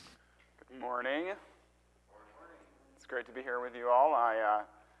Morning. It's great to be here with you all. I'm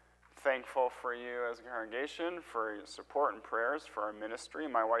thankful for you as a congregation, for your support and prayers for our ministry.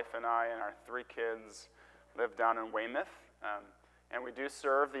 My wife and I and our 3 kids live down in Weymouth, and we do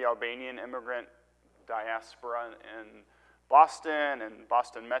serve the Albanian immigrant diaspora in Boston and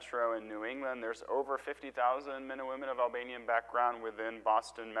Boston Metro and New England. There's over 50,000 men and women of Albanian background within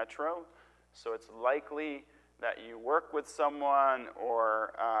Boston Metro, so it's likely that you work with someone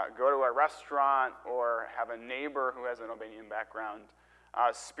or go to a restaurant or have a neighbor who has an Albanian background.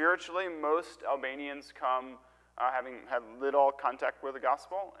 Spiritually, most Albanians come having had little contact with the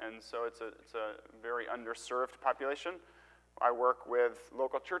gospel, and so it's a very underserved population. I work with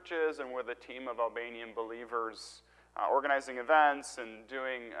local churches and with a team of Albanian believers, organizing events and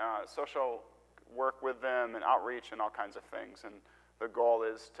doing social work with them and outreach and all kinds of things. And the goal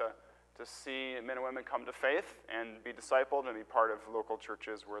is to see men and women come to faith and be discipled and be part of local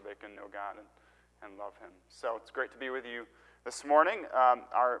churches where they can know God and love Him. So it's great to be with you this morning.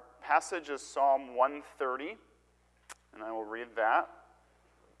 Our passage is Psalm 130, and I will read that.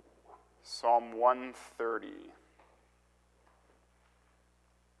 Psalm 130.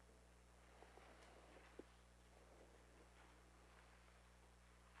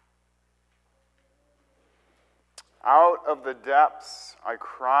 Out of the depths I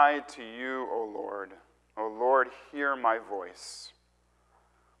cry to you, O Lord. O Lord, hear my voice.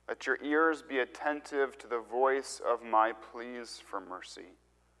 Let your ears be attentive to the voice of my pleas for mercy.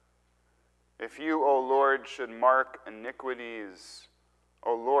 If you, O Lord, should mark iniquities,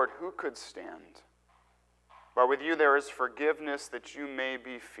 O Lord, who could stand? But with you there is forgiveness that you may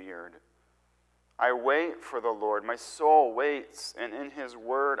be feared. I wait for the Lord. My soul waits, and in his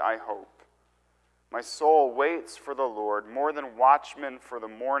word I hope. My soul waits for the Lord, more than watchmen for the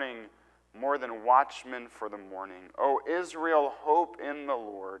morning, more than watchmen for the morning. O Israel, hope in the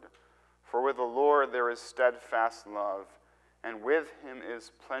Lord, for with the Lord there is steadfast love, and with him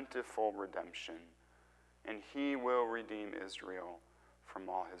is plentiful redemption, and he will redeem Israel from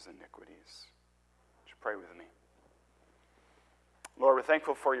all his iniquities. Would you pray with me? Lord, we're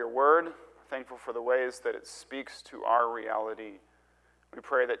thankful for your word, thankful for the ways that it speaks to our reality. We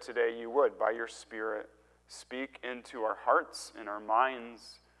pray that today you would, by your Spirit, speak into our hearts and our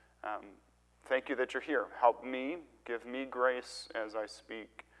minds. Thank you that you're here. Help me, give me grace as I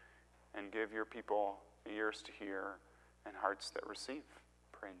speak, and give your people ears to hear and hearts that receive.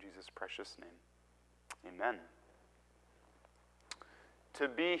 Pray in Jesus' precious name. Amen. To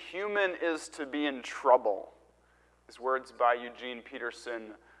be human is to be in trouble. These words by Eugene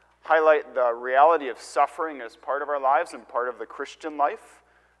Peterson highlight the reality of suffering as part of our lives and part of the Christian life.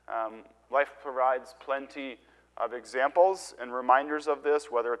 Life provides plenty of examples and reminders of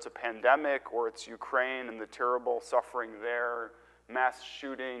this, whether it's a pandemic or it's Ukraine and the terrible suffering there, mass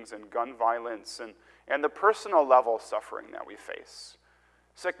shootings and gun violence, and the personal level suffering that we face.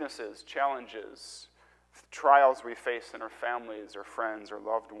 Sicknesses, challenges, trials we face in our families or friends or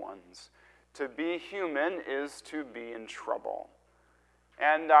loved ones. To be human is to be in trouble.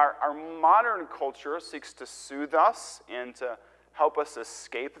 And our modern culture seeks to soothe us and to help us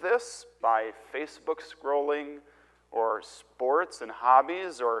escape this by Facebook scrolling or sports and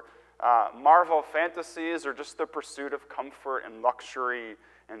hobbies or Marvel fantasies or just the pursuit of comfort and luxury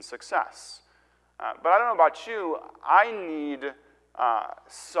and success. But I don't know about you, I need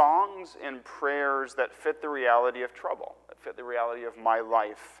songs and prayers that fit the reality of trouble, that fit the reality of my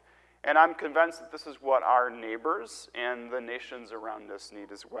life. And I'm convinced that this is what our neighbors and the nations around us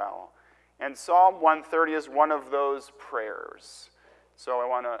need as well. And Psalm 130 is one of those prayers. So I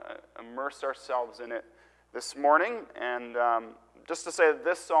want to immerse ourselves in it this morning. And just to say that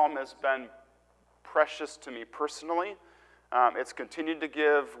this psalm has been precious to me personally. It's continued to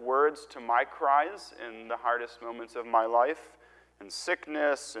give words to my cries in the hardest moments of my life, in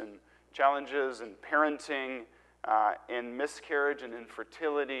sickness and challenges and parenting, in miscarriage and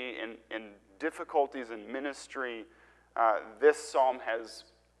infertility, in difficulties in ministry. This psalm has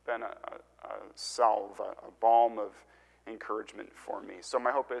been a salve, a balm of encouragement for me. So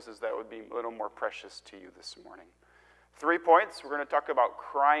my hope is that would be a little more precious to you this morning. 3 points. We're going to talk about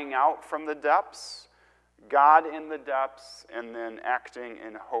crying out from the depths, God in the depths, and then acting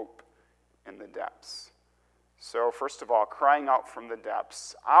in hope in the depths. So first of all, crying out from the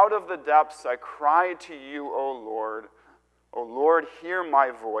depths. Out of the depths I cry to you, O Lord. O Lord, hear my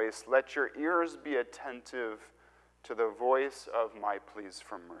voice. Let your ears be attentive to the voice of my pleas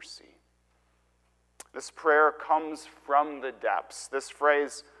for mercy. This prayer comes from the depths. This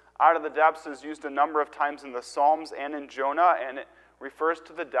phrase, out of the depths, is used a number of times in the Psalms and in Jonah, and it refers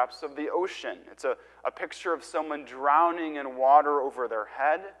to the depths of the ocean. It's a picture of someone drowning in water over their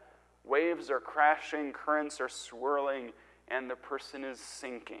head Waves are crashing, currents are swirling, and the person is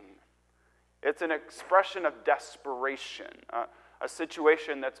sinking. It's an expression of desperation, a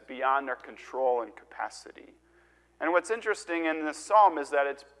situation that's beyond our control and capacity. And what's interesting in this psalm is that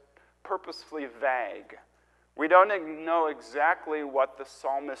it's purposefully vague. We don't know exactly what the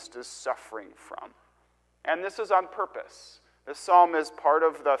psalmist is suffering from. And this is on purpose. This psalm is part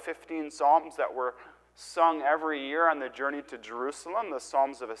of the 15 psalms that were sung every year on the journey to Jerusalem, the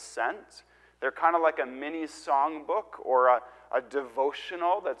Psalms of Ascent. They're kind of like a mini songbook or a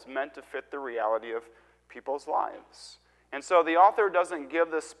devotional that's meant to fit the reality of people's lives. And so the author doesn't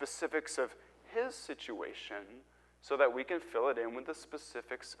give the specifics of his situation so that we can fill it in with the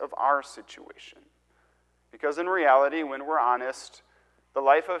specifics of our situation. Because in reality, when we're honest, the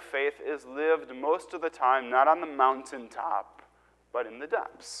life of faith is lived most of the time not on the mountaintop, but in the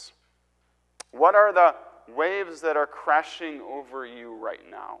depths. What are the waves that are crashing over you right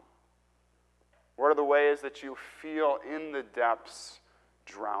now? What are the ways that you feel in the depths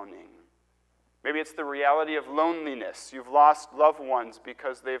drowning? Maybe it's the reality of loneliness. You've lost loved ones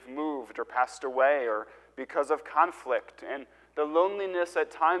because they've moved or passed away or because of conflict. And the loneliness at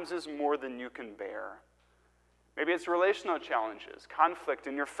times is more than you can bear. Maybe it's relational challenges, conflict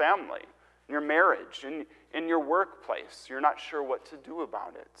in your family, in your marriage, in your workplace. You're not sure what to do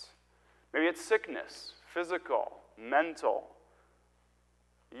about it. Maybe it's sickness, physical, mental.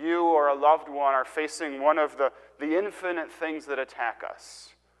 You or a loved one are facing one of the infinite things that attack us.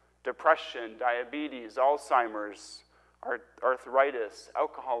 Depression, diabetes, Alzheimer's, arthritis,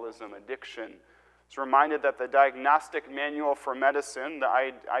 alcoholism, addiction. It's reminded that the Diagnostic Manual for Medicine,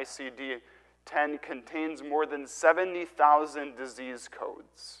 the ICD-10, contains more than 70,000 disease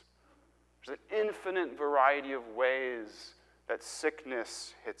codes. There's an infinite variety of ways that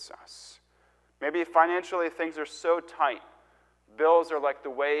sickness hits us. Maybe financially things are so tight. Bills are like the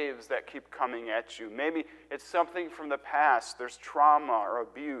waves that keep coming at you. Maybe it's something from the past. There's trauma or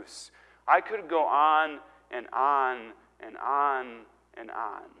abuse. I could go on and on and on and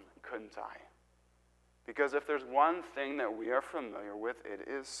on, couldn't I? Because if there's one thing that we are familiar with, it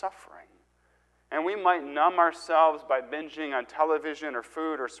is suffering. And we might numb ourselves by binging on television or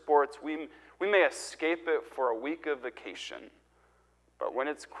food or sports. We may escape it for a week of vacation. But when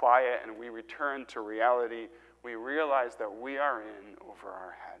it's quiet and we return to reality, we realize that we are in over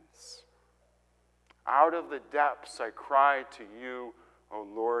our heads. Out of the depths I cry to you, O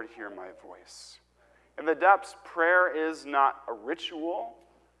Lord, hear my voice. In the depths, prayer is not a ritual,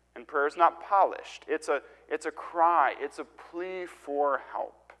 and prayer is not polished. It's a cry. It's a plea for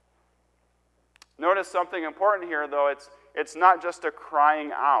help. Notice something important here, though. It's not just a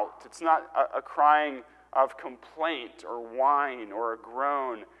crying out. It's not a crying of complaint or whine or a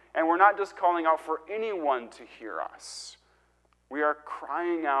groan. And we're not just calling out for anyone to hear us. We are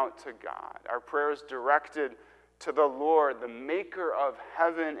crying out to God. Our prayer is directed to the Lord, the maker of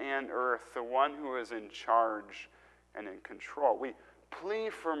heaven and earth, the one who is in charge and in control. We plea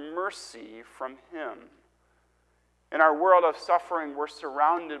for mercy from him. In our world of suffering, we're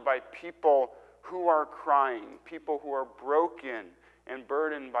surrounded by people who are crying, people who are broken and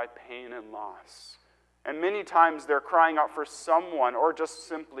burdened by pain and loss. And many times they're crying out for someone or just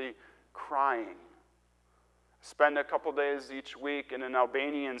simply crying. Spend a couple days each week in an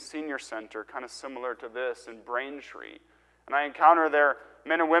Albanian senior center, kind of similar to this, in Braintree. And I encounter there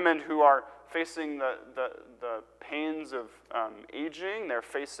men and women who are facing the pains of aging. They're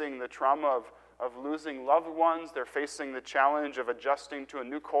facing the trauma of losing loved ones. They're facing the challenge of adjusting to a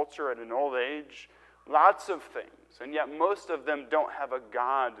new culture at an old age. Lots of things. And yet most of them don't have a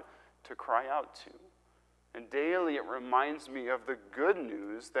God to cry out to. And daily it reminds me of the good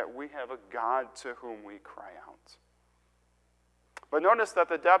news that we have a God to whom we cry out. But notice that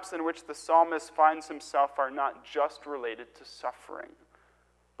the depths in which the psalmist finds himself are not just related to suffering,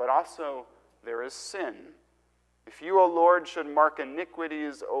 but also there is sin. If you, O Lord, should mark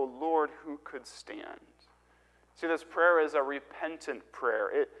iniquities, O Lord, who could stand? See, this prayer is a repentant prayer.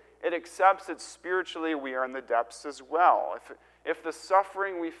 It accepts that spiritually we are in the depths as well. If the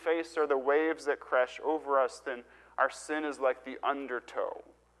suffering we face are the waves that crash over us, then our sin is like the undertow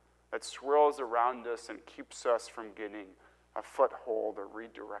that swirls around us and keeps us from getting a foothold or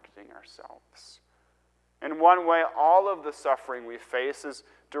redirecting ourselves. In one way, all of the suffering we face is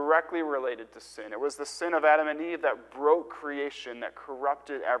directly related to sin. It was the sin of Adam and Eve that broke creation, that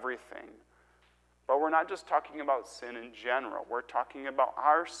corrupted everything. But we're not just talking about sin in general. We're talking about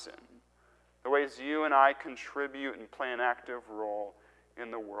our sin. The ways you and I contribute and play an active role in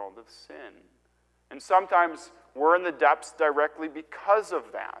the world of sin. And sometimes we're in the depths directly because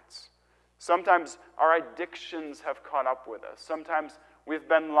of that. Sometimes our addictions have caught up with us. Sometimes we've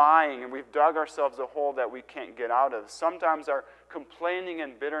been lying and we've dug ourselves a hole that we can't get out of. Sometimes our complaining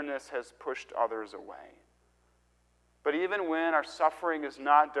and bitterness has pushed others away. But even when our suffering is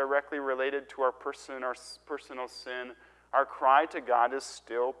not directly related to our personal sin, our cry to God is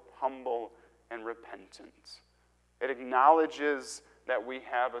still humble and repentant. It acknowledges that we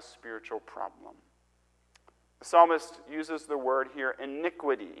have a spiritual problem. The psalmist uses the word here,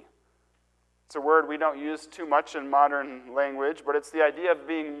 iniquity. It's a word we don't use too much in modern language, but it's the idea of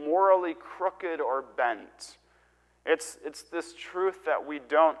being morally crooked or bent. It's this truth that we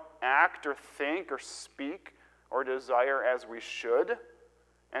don't act or think or speak or desire as we should,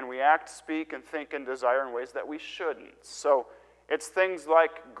 and we act, speak, and think and desire in ways that we shouldn't. So it's things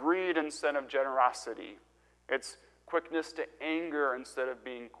like greed instead of generosity. It's quickness to anger instead of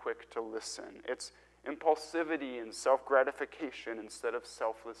being quick to listen. It's impulsivity and self-gratification instead of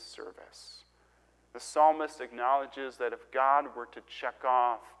selfless service. The psalmist acknowledges that if God were to check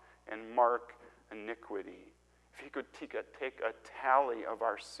off and mark iniquity, if he could take a tally of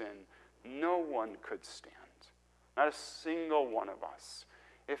our sin, no one could stand. Not a single one of us.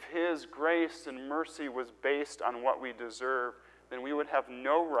 If his grace and mercy was based on what we deserve, then we would have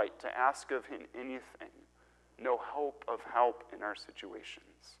no right to ask of him anything, no hope of help in our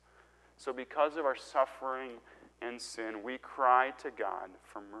situations. So because of our suffering and sin, we cry to God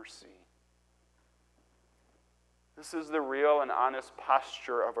for mercy. This is the real and honest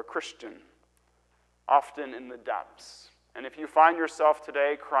posture of a Christian, often in the depths. And if you find yourself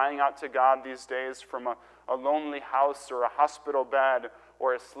today crying out to God these days from a lonely house or a hospital bed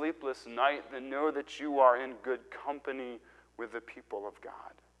or a sleepless night, then know that you are in good company with the people of God.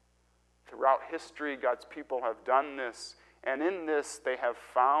 Throughout history, God's people have done this, and in this they have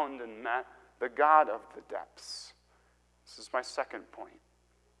found and met the God of the depths. This is my second point.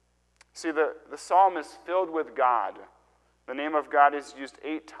 See, the psalm is filled with God. The name of God is used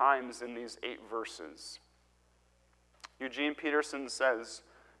 8 times in these 8 verses. Eugene Peterson says,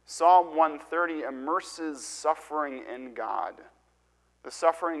 Psalm 130 immerses suffering in God. The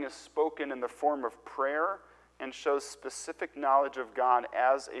suffering is spoken in the form of prayer and shows specific knowledge of God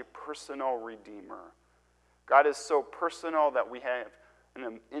as a personal redeemer. God is so personal that we have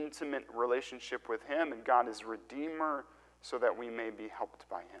an intimate relationship with him, and God is redeemer so that we may be helped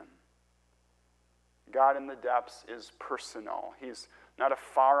by him. God in the depths is personal. He's not a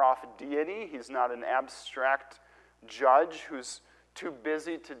far-off deity. He's not an abstract judge who's too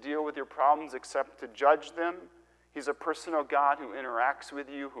busy to deal with your problems except to judge them. He's a personal God who interacts with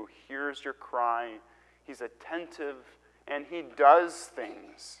you, who hears your cry. He's attentive, and he does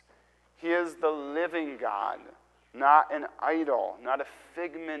things. He is the living God, not an idol, not a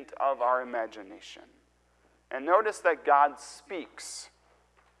figment of our imagination. And notice that God speaks.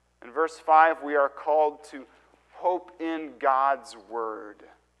 In verse 5, we are called to hope in God's word.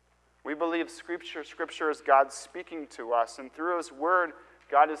 We believe Scripture is God speaking to us, and through his word,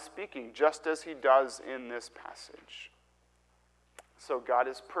 God is speaking, just as he does in this passage. So God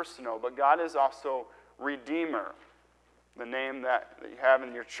is personal, but God is also Redeemer. The name that you have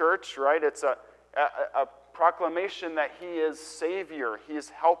in your church, right? It's a proclamation that he is Savior, he is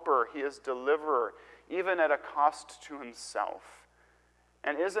Helper, he is Deliverer, even at a cost to himself.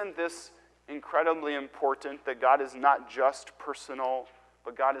 And isn't this incredibly important that God is not just personal,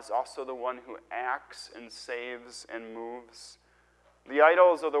 but God is also the one who acts and saves and moves? The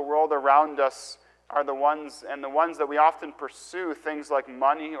idols of the world around us are the ones that we often pursue, things like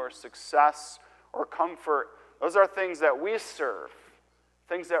money or success or comfort. Those are things that we serve,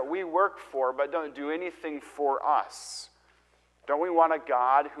 things that we work for, but don't do anything for us. Don't we want a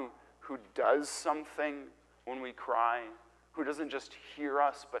God who does something when we cry, who doesn't just hear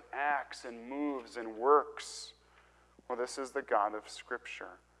us, but acts and moves and works? Well, this is the God of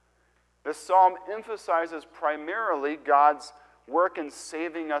Scripture. This psalm emphasizes primarily God's work in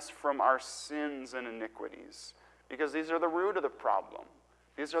saving us from our sins and iniquities, because these are the root of the problem.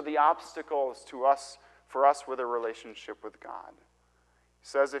 These are the obstacles for us with a relationship with God. He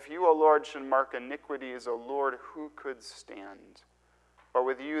says, if you, O Lord, should mark iniquities, O Lord, who could stand? But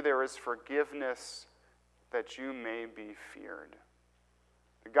with you there is forgiveness, that you may be feared.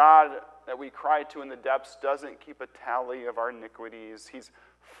 The God that we cry to in the depths doesn't keep a tally of our iniquities. He's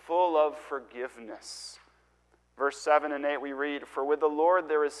full of forgiveness. Verse 7 and 8 we read, for with the Lord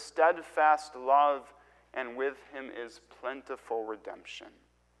there is steadfast love, and with him is plentiful redemption.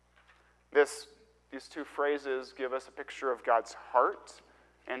 These 2 phrases give us a picture of God's heart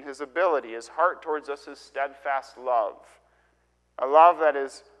and his ability. His heart towards us is steadfast love, a love that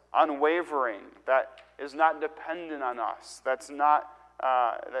is unwavering, that is not dependent on us, that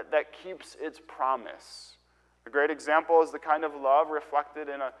keeps its promise, A great example is the kind of love reflected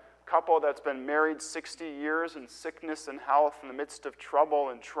in a couple that's been married 60 years in sickness and health, in the midst of trouble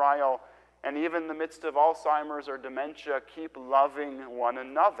and trial, and even in the midst of Alzheimer's or dementia, keep loving one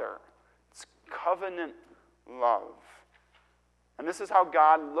another. It's covenant love. And this is how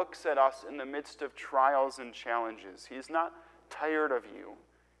God looks at us in the midst of trials and challenges. He's not tired of you.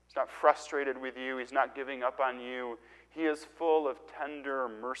 He's not frustrated with you. He's not giving up on you. He is full of tender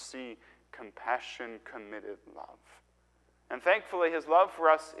mercy, compassion, committed love. And thankfully, his love for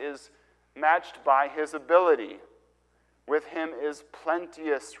us is matched by his ability. With him is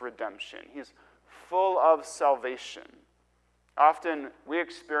plenteous redemption. He's full of salvation. Often we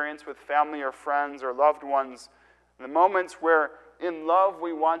experience with family or friends or loved ones the moments where in love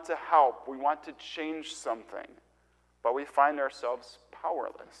we want to help, we want to change something, but we find ourselves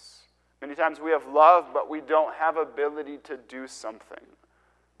powerless. Many times we have love, but we don't have ability to do something.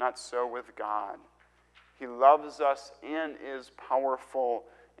 Not so with God. He loves us and is powerful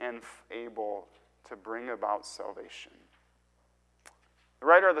and able to bring about salvation. The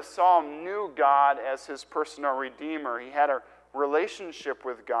writer of the psalm knew God as his personal redeemer. He had a relationship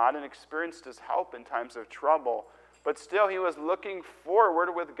with God and experienced his help in times of trouble. But still, he was looking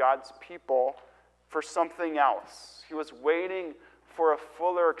forward with God's people for something else. He was waiting for a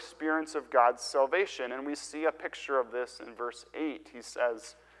fuller experience of God's salvation. And we see a picture of this in verse 8. He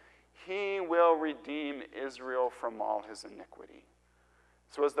says, "He will redeem Israel from all his iniquity."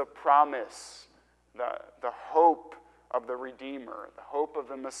 So as the promise, the hope of the Redeemer, the hope of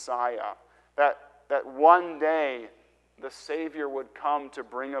the Messiah, that one day the Savior would come to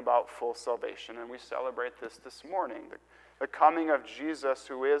bring about full salvation. And we celebrate this morning, the coming of Jesus,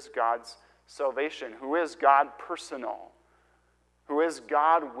 who is God's salvation, who is God personal, who is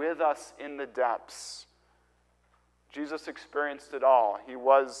God with us in the depths. Jesus experienced it all. He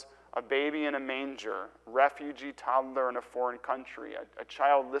was a baby in a manger, refugee toddler in a foreign country, a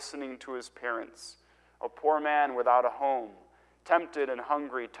child listening to his parents, a poor man without a home, tempted and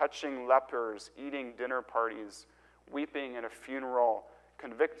hungry, touching lepers, eating dinner parties, weeping at a funeral,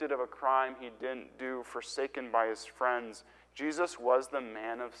 convicted of a crime he didn't do, forsaken by his friends. Jesus was the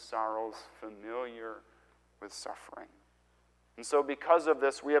man of sorrows, familiar with suffering. And so because of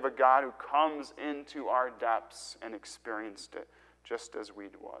this, we have a God who comes into our depths and experienced it just as we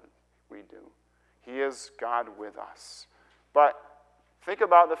do. He is God with us. But think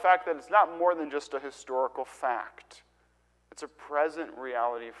about the fact that it's not more than just a historical fact. It's a present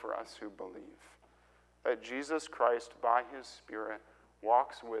reality for us who believe that Jesus Christ, by his Spirit,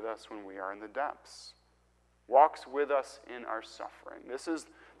 walks with us when we are in the depths, walks with us in our suffering. This is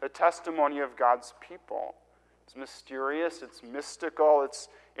the testimony of God's people. It's mysterious, it's mystical, it's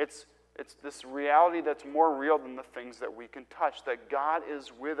this reality that's more real than the things that we can touch, that God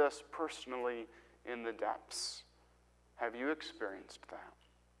is with us personally in the depths. Have you experienced that?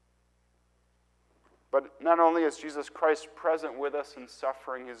 But not only is Jesus Christ present with us in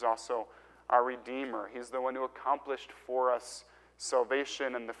suffering, he's also our Redeemer. He's the one who accomplished for us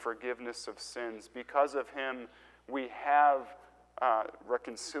salvation and the forgiveness of sins. Because of him, we have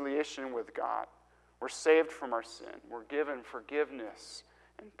reconciliation with God. We're saved from our sin. We're given forgiveness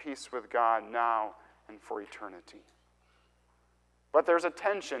and peace with God now and for eternity. But there's a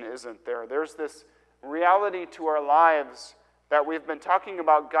tension, isn't there? There's this reality to our lives that we've been talking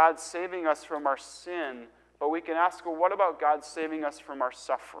about God saving us from our sin, but we can ask, well, what about God saving us from our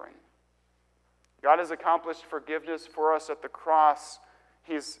suffering? God has accomplished forgiveness for us at the cross.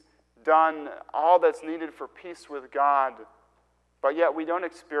 He's done all that's needed for peace with God, but yet we don't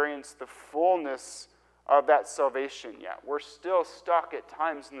experience the fullness of that salvation yet. We're still stuck at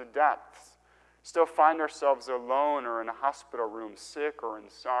times in the depths, still find ourselves alone or in a hospital room, sick or in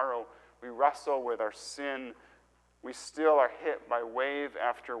sorrow. We wrestle with our sin. We still are hit by wave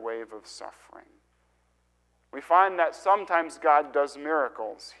after wave of suffering. We find that sometimes God does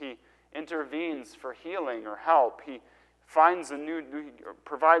miracles. He intervenes for healing or help. He provides a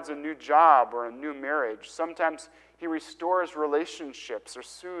new job or a new marriage. Sometimes he restores relationships or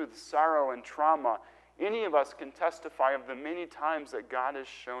soothes sorrow and trauma. Any of us can testify of the many times that God has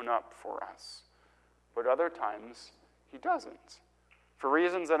shown up for us. But other times, he doesn't. For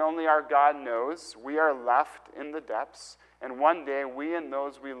reasons that only our God knows, we are left in the depths, and one day we and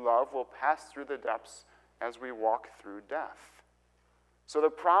those we love will pass through the depths as we walk through death. So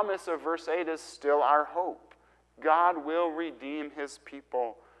the promise of verse 8 is still our hope. God will redeem his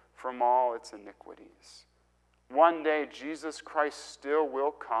people from all its iniquities. One day, Jesus Christ still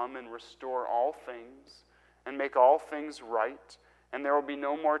will come and restore all things and make all things right, and there will be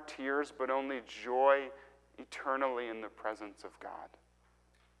no more tears, but only joy eternally in the presence of God.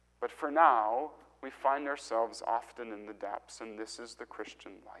 But for now, we find ourselves often in the depths, and this is the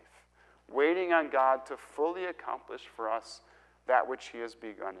Christian life, waiting on God to fully accomplish for us that which he has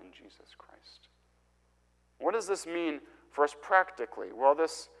begun in Jesus Christ. What does this mean for us practically? Well,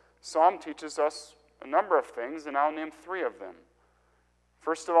 this psalm teaches us a number of things, and I'll name 3 of them.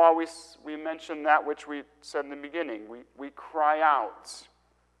 First of all, we mentioned that which we said in the beginning. We cry out.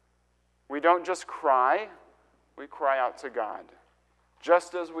 We don't just cry, we cry out to God.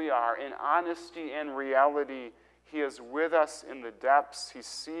 Just as we are, in honesty and reality, he is with us in the depths. He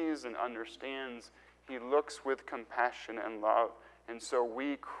sees and understands. He looks with compassion and love. And so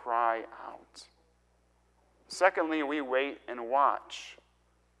we cry out. Secondly, we wait and watch.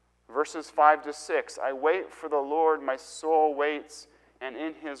 Verses 5-6, I wait for the Lord, my soul waits, and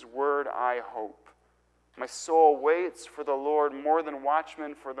in his word I hope. My soul waits for the Lord more than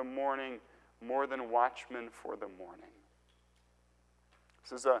watchmen for the morning, more than watchmen for the morning.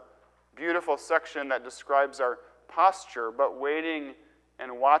 This is a beautiful section that describes our posture, but waiting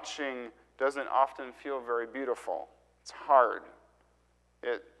and watching doesn't often feel very beautiful. It's hard.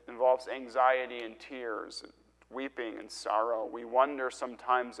 It involves anxiety and tears, weeping and sorrow. We wonder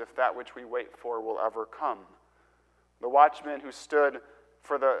sometimes if that which we wait for will ever come. The watchmen who stood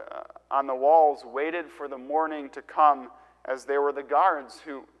on the walls waited for the morning to come, as they were the guards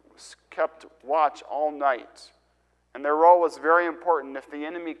who kept watch all night. And their role was very important. If the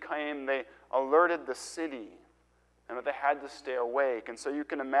enemy came, they alerted the city, and they had to stay awake. And so you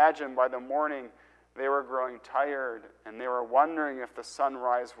can imagine by the morning they were growing tired, and they were wondering if the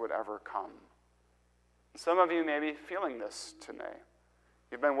sunrise would ever come. Some of you may be feeling this today.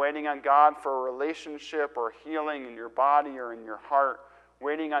 You've been waiting on God for a relationship or healing in your body or in your heart,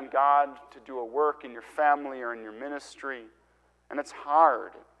 waiting on God to do a work in your family or in your ministry, and it's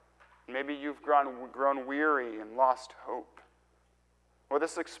hard. Maybe you've grown weary and lost hope. Well,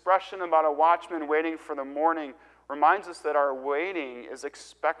 this expression about a watchman waiting for the morning reminds us that our waiting is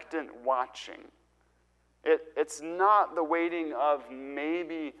expectant watching. It's not the waiting of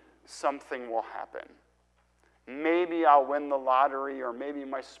maybe something will happen. Maybe I'll win the lottery, or maybe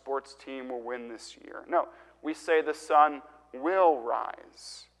my sports team will win this year. No, we say the sun will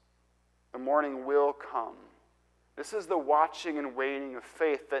rise. The morning will come. This is the watching and waiting of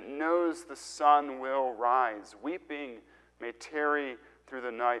faith that knows the sun will rise. Weeping may tarry through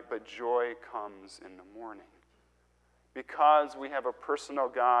the night, but joy comes in the morning. Because we have a personal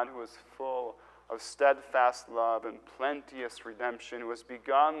God who is full of steadfast love and plenteous redemption, who has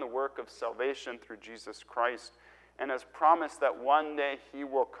begun the work of salvation through Jesus Christ, and has promised that one day he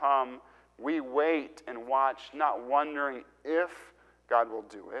will come, we wait and watch, not wondering if God will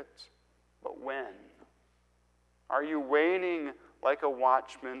do it, but when. Are you waiting like a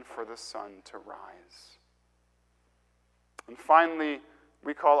watchman for the sun to rise? And finally,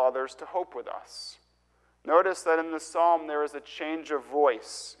 we call others to hope with us. Notice that in the psalm there is a change of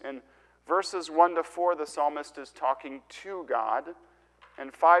voice. In verses 1-4, the psalmist is talking to God.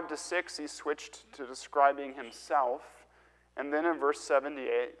 And 5-6, he switched to describing himself. And then in verse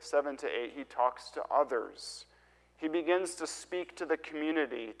 7-8, he talks to others. He begins to speak to the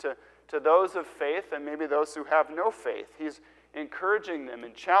community, to those of faith and maybe those who have no faith. He's encouraging them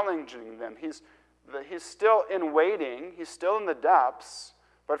and challenging them. He's still in waiting. He's still in the depths.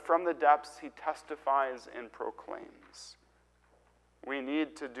 But from the depths, he testifies and proclaims. We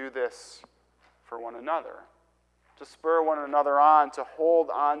need to do this for one another, to spur one another on, to hold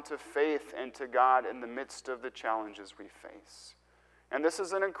on to faith and to God in the midst of the challenges we face. And this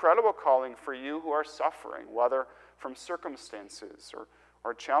is an incredible calling for you who are suffering, whether from circumstances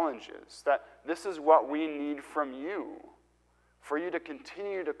or challenges, that this is what we need from you, for you to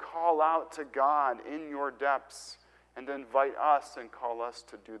continue to call out to God in your depths and to invite us and call us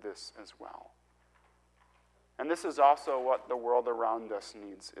to do this as well. And this is also what the world around us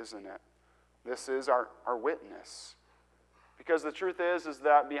needs, isn't it? This is our witness. Because the truth is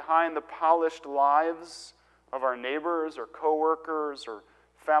that behind the polished lives of our neighbors or coworkers or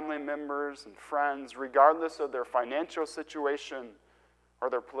family members and friends, regardless of their financial situation or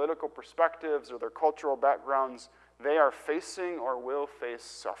their political perspectives or their cultural backgrounds, they are facing or will face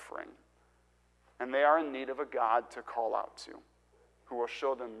suffering. And they are in need of a God to call out to, who will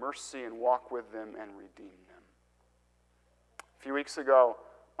show them mercy and walk with them and redeem them. A few weeks ago,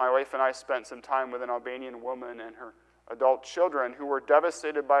 my wife and I spent some time with an Albanian woman and her adult children who were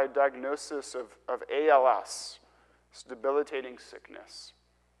devastated by a diagnosis of ALS, this debilitating sickness.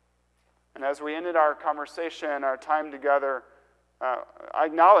 And as we ended our conversation, our time together, I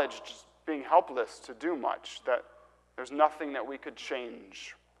acknowledged just being helpless to do much, that there's nothing that we could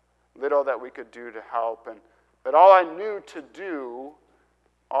change, little that we could do to help, and that all I knew to do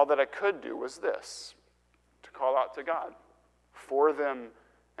all that I could do was this, to call out to God for them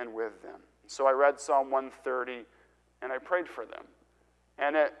and with them. So I read Psalm 130, and I prayed for them.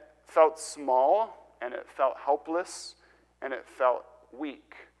 And it felt small, and it felt helpless, and it felt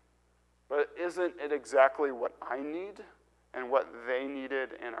weak. But isn't it exactly what I need and what they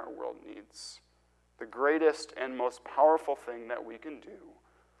needed and our world needs? The greatest and most powerful thing that we can do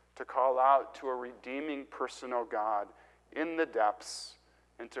to call out to a redeeming personal God in the depths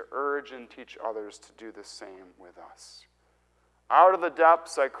and to urge and teach others to do the same with us. Out of the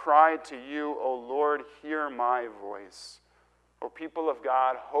depths I cry to you, O Lord, hear my voice. O people of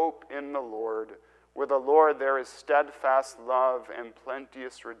God, hope in the Lord. With the Lord there is steadfast love and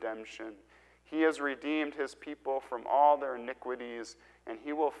plenteous redemption. He has redeemed his people from all their iniquities, and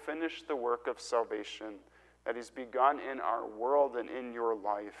he will finish the work of salvation that he's begun in our world and in your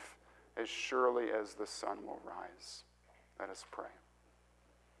life as surely as the sun will rise. Let us pray.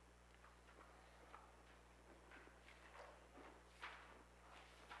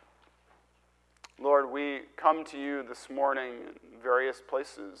 Lord, we come to you this morning in various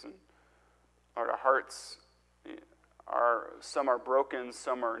places, and Lord, our hearts some are broken,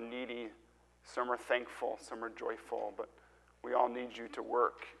 some are needy, some are thankful, some are joyful, but we all need you to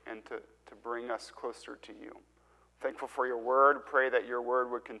work and to bring us closer to you. Thankful for your word. Pray that your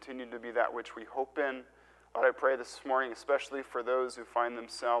word would continue to be that which we hope in. Lord, I pray this morning, especially for those who find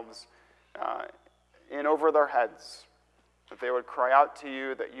themselves in over their heads, that they would cry out to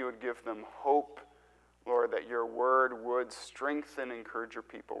you, that you would give them hope, Lord, that your word would strengthen and encourage your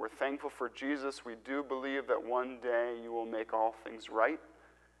people. We're thankful for Jesus. We do believe that one day you will make all things right,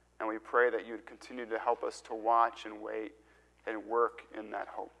 and we pray that you would continue to help us to watch and wait and work in that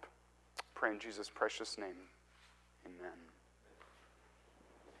hope. Pray in Jesus' precious name. Amen.